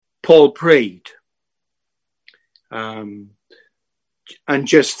Paul prayed. And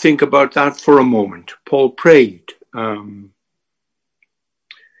just think about that for a moment. Paul prayed.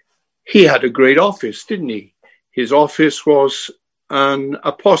 He had a great office, didn't he? His office was an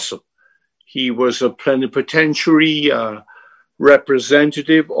apostle. He was a plenipotentiary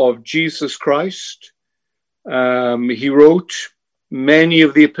representative of Jesus Christ. He wrote many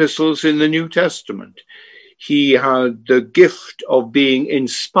of the epistles in the New Testament. He had the gift of being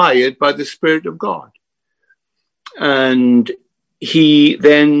inspired by the Spirit of God. And he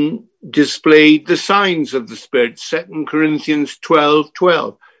then displayed the signs of the Spirit, 2 Corinthians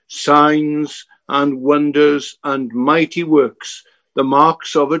 12:12, signs and wonders and mighty works, the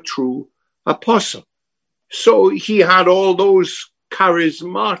marks of a true apostle. So he had all those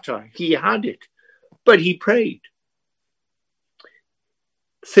charismata. He had it, but he prayed.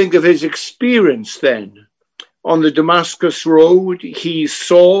 Think of his experience then. On the Damascus Road, he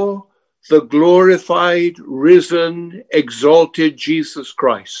saw the glorified, risen, exalted Jesus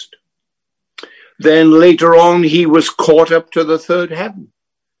Christ. Then later on, he was caught up to the third heaven.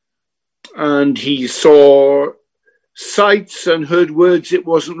 And he saw sights and heard words it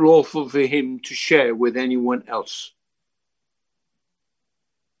wasn't lawful for him to share with anyone else.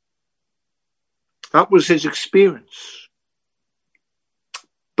 That was his experience.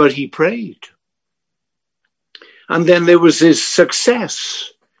 But he prayed. And then there was his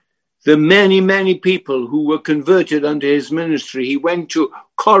success. The many, many people who were converted under his ministry. He went to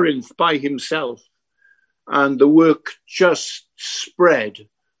Corinth by himself, and the work just spread.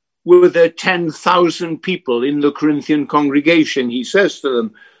 Were there 10,000 people in the Corinthian congregation? He says to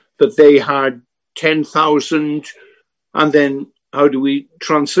them that they had 10,000, and then how do we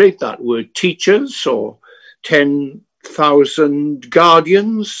translate that word? Teachers, or 10,000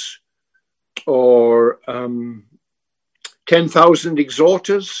 guardians, or 10,000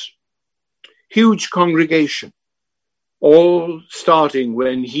 exhorters. Huge congregation, all starting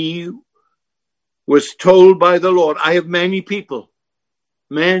when he was told by the Lord, I have many people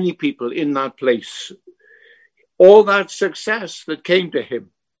in that place. All that success that came to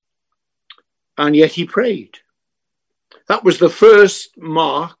him. And yet he prayed. That was the first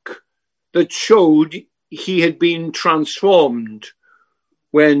mark that showed he had been transformed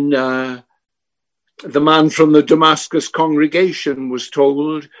when the man from the Damascus congregation was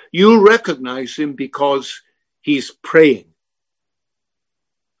told, you'll recognize him because he's praying.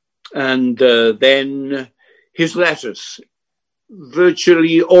 And then his letters,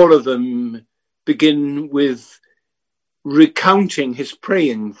 virtually all of them begin with recounting his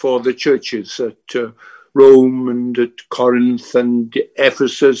praying for the churches at Rome and at Corinth and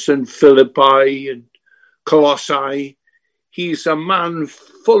Ephesus and Philippi and Colossae. He's a man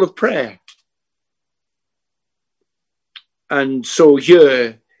full of prayer. And so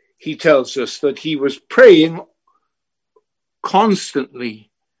here he tells us that he was praying constantly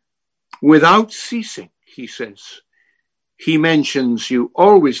without ceasing, he says. He mentions you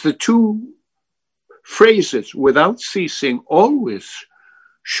always. The two phrases, without ceasing, always,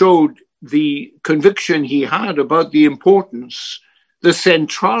 showed the conviction he had about the importance, the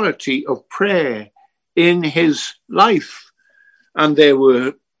centrality of prayer in his life. And there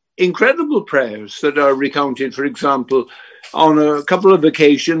were incredible prayers that are recounted, for example, on a couple of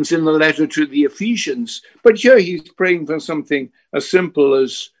occasions in the letter to the Ephesians. But here he's praying for something as simple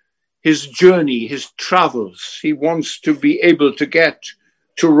as his journey, his travels. He wants to be able to get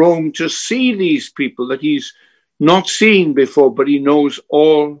to Rome to see these people that he's not seen before, but he knows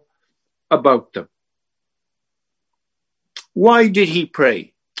all about them. Why did he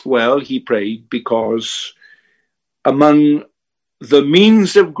pray? Well, he prayed because among the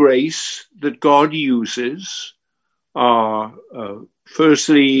means of grace that God uses are,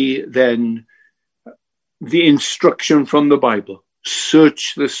 firstly, then the instruction from the Bible.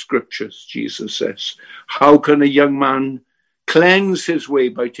 Search the scriptures, Jesus says. How can a young man cleanse his way?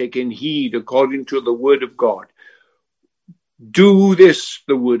 By taking heed according to the word of God. Do this,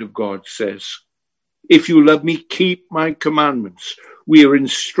 the word of God says. If you love me, keep my commandments. We are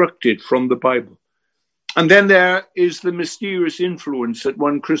instructed from the Bible. And then there is the mysterious influence that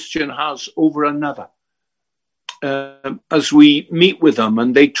one Christian has over another. As we meet with them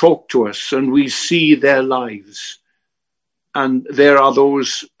and they talk to us and we see their lives. And there are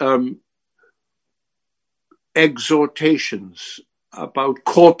those exhortations about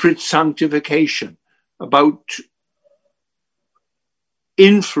corporate sanctification, about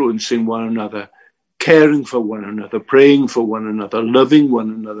influencing one another, caring for one another, praying for one another, loving one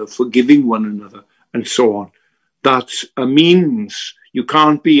another, forgiving one another, and so on. That's a means. You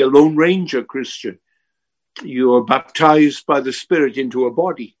can't be a Lone Ranger Christian. You are baptized by the Spirit into a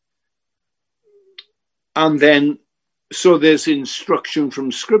body. And then, so there's instruction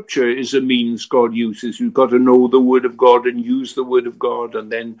from Scripture is a means God uses. We've got to know the Word of God and use the Word of God.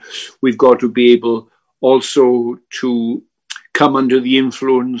 And then we've got to be able also to come under the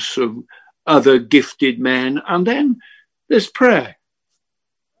influence of other gifted men. And then there's prayer.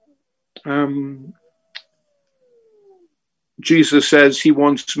 Jesus says he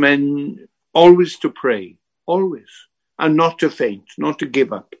wants men always to pray, always, and not to faint, not to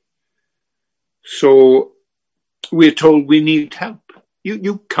give up. So we're told we need help.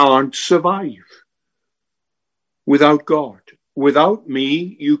 You can't survive without God. Without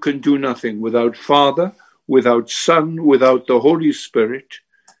me, you can do nothing. Without Father, without Son, without the Holy Spirit,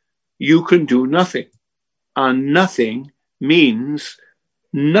 you can do nothing. And nothing means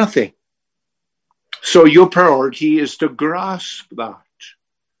nothing. So your priority is to grasp that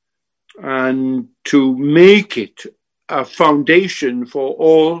and to make it a foundation for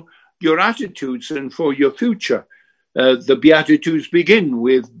all your attitudes and for your future. The Beatitudes begin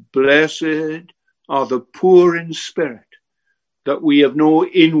with, blessed are the poor in spirit, that we have no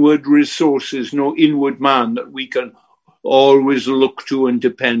inward resources, no inward man that we can always look to and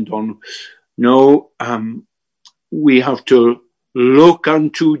depend on. No, we have to look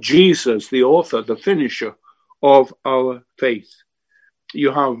unto Jesus, the author, the finisher of our faith.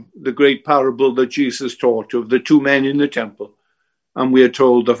 You have the great parable that Jesus taught of the two men in the temple. And we are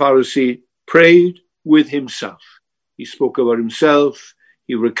told the Pharisee prayed with himself. He spoke about himself.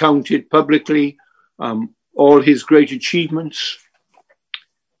 He recounted publicly all his great achievements.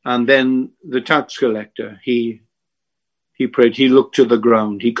 And then the tax collector, he prayed. He looked to the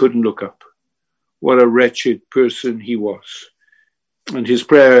ground. He couldn't look up. What a wretched person he was. And his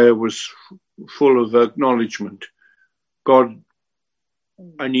prayer was full of acknowledgement. God,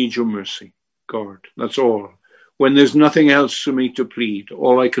 I need your mercy. God, that's all. When there's nothing else for me to plead,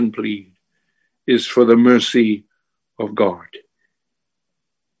 all I can plead is for the mercy of God.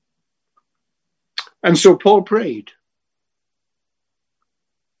 And so Paul prayed.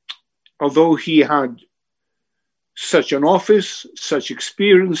 Although he had such an office, such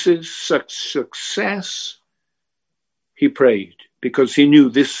experiences, such success, he prayed because he knew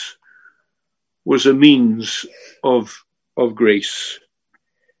this was a means of grace.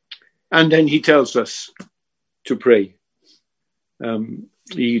 And then he tells us to pray.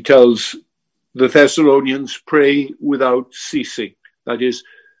 He tells the Thessalonians, pray without ceasing. That is,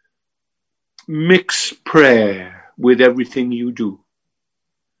 mix prayer with everything you do.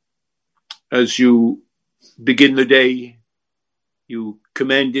 As you begin the day, you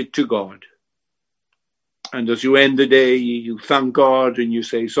commend it to God. And as you end the day, you thank God and you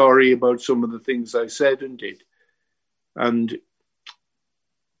say sorry about some of the things I said and did. And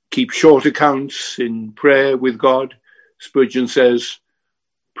keep short accounts in prayer with God. Spurgeon says,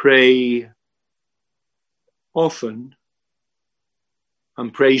 pray often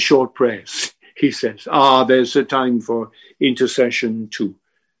and pray short prayers. He says, there's a time for intercession too.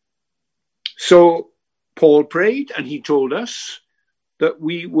 So Paul prayed, and he told us that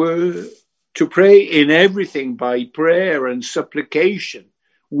we were to pray in everything by prayer and supplication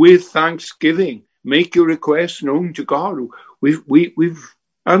with thanksgiving. Make your requests known to God. We've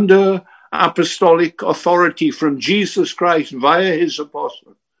under apostolic authority from Jesus Christ via his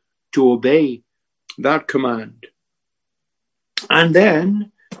apostle to obey that command. And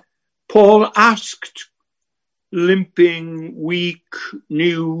then Paul asked limping, weak,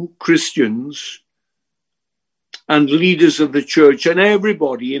 new Christians and leaders of the church and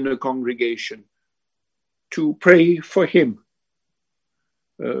everybody in the congregation to pray for him.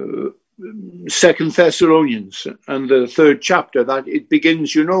 2 Thessalonians and the 3rd chapter, that it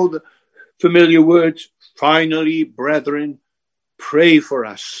begins, the familiar words, finally, brethren, pray for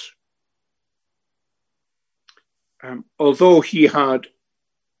us. Although he had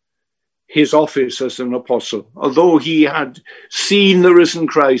his office as an apostle, although he had seen the risen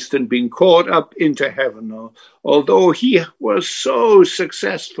Christ and been caught up into heaven, although he was so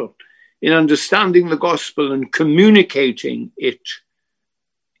successful in understanding the gospel and communicating it,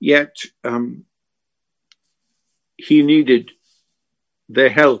 yet he needed the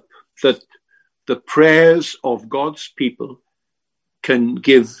help that the prayers of God's people can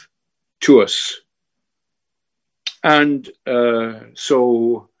give to us. And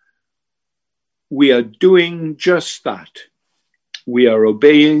so we are doing just that. We are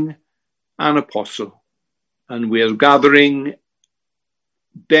obeying an apostle, and we are gathering,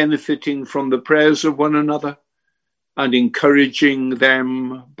 benefiting from the prayers of one another and encouraging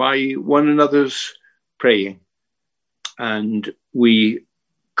them by one another's praying. And we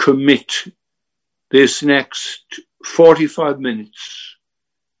commit this next 45 minutes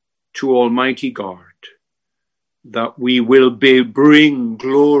to Almighty God that we will bring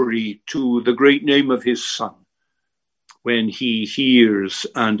glory to the great name of his Son when he hears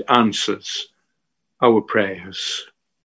and answers our prayers.